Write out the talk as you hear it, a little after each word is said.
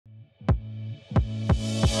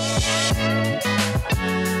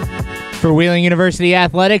For Wheeling University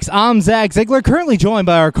Athletics, I'm Zach Ziegler, currently joined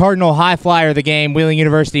by our Cardinal High Flyer of the game, Wheeling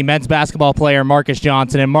University men's basketball player Marcus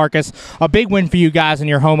Johnson. And Marcus, a big win for you guys in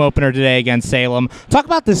your home opener today against Salem. Talk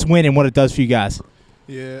about this win and what it does for you guys.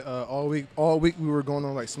 Yeah, all week we were going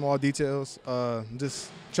on like small details,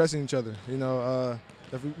 just trusting each other. You know,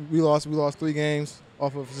 if we lost 3 games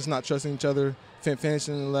off of just not trusting each other.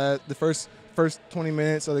 Finishing the first 20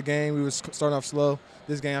 minutes of the game, we were starting off slow.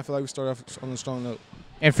 This game, I feel like we started off on a strong note.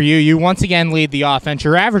 And for you, you once again lead the offense.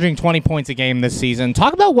 You're averaging 20 points a game this season.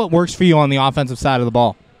 Talk about what works for you on the offensive side of the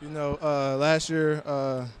ball. You know, last year,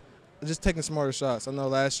 just taking smarter shots. I know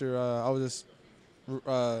last year I was just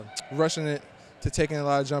rushing it to taking a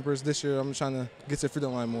lot of jumpers. This year I'm trying to get to the free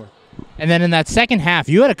throw line more. And then in that second half,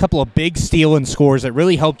 you had a couple of big steal and scores that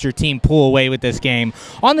really helped your team pull away with this game.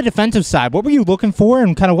 On the defensive side, what were you looking for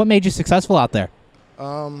and kind of what made you successful out there?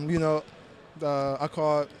 You know, I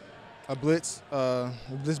caught a blitz,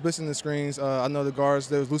 just blitzing the screens. I know the guards,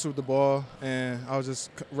 they was looser with the ball, and I was just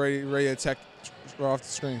ready to attack right off the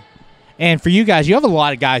screen. And for you guys, you have a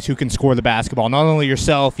lot of guys who can score the basketball. Not only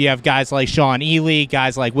yourself, you have guys like Sean Ely,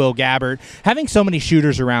 guys like Will Gabbard. Having so many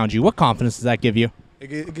shooters around you, what confidence does that give you?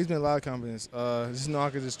 It gives me a lot of confidence. Just know I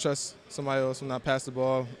can just trust somebody else when I pass the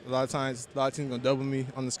ball. A lot of times, a lot of teams going to double me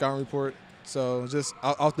on the scouting report. So just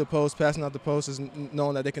out the post, passing out the post, is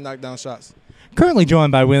knowing that they can knock down shots. Currently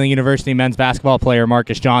joined by Wheeling University men's basketball player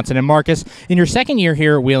Marcus Johnson. And Marcus, in your second year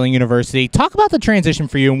here at Wheeling University, talk about the transition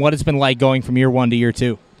for you and what it's been like going from year 1 to year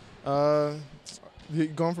 2.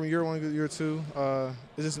 Going from year 1 to year 2,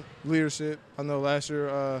 it's just leadership. I know last year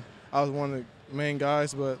I was one of the main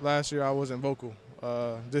guys, but last year I wasn't vocal.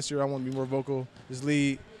 This year I want to be more vocal, just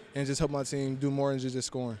lead, and just help my team do more than just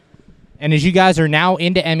scoring. And as you guys are now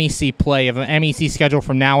into MEC play, of an MEC schedule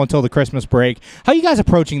from now until the Christmas break, how are you guys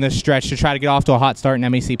approaching this stretch to try to get off to a hot start in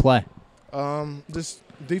MEC play? Just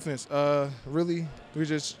defense. Really, we're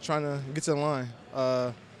just trying to get to the line.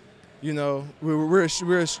 You know, we're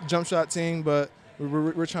a jump shot team, but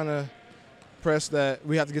we're trying to press that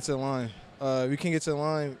we have to get to the line. We can't get to the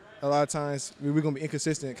line. A lot of times we're going to be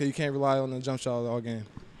inconsistent because you can't rely on the jump shot all game.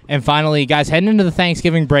 And finally, guys, heading into the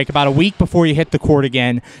Thanksgiving break, about a week before you hit the court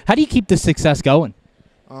again, how do you keep this success going?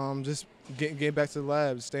 Just get back to the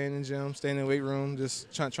lab, staying in the gym, staying in the weight room,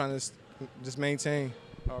 just trying to just maintain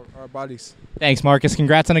our bodies. Thanks, Marcus.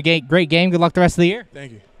 Congrats on a great game. Good luck the rest of the year.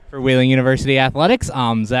 Thank you. For Wheeling University Athletics,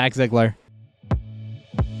 I'm Zach Ziegler.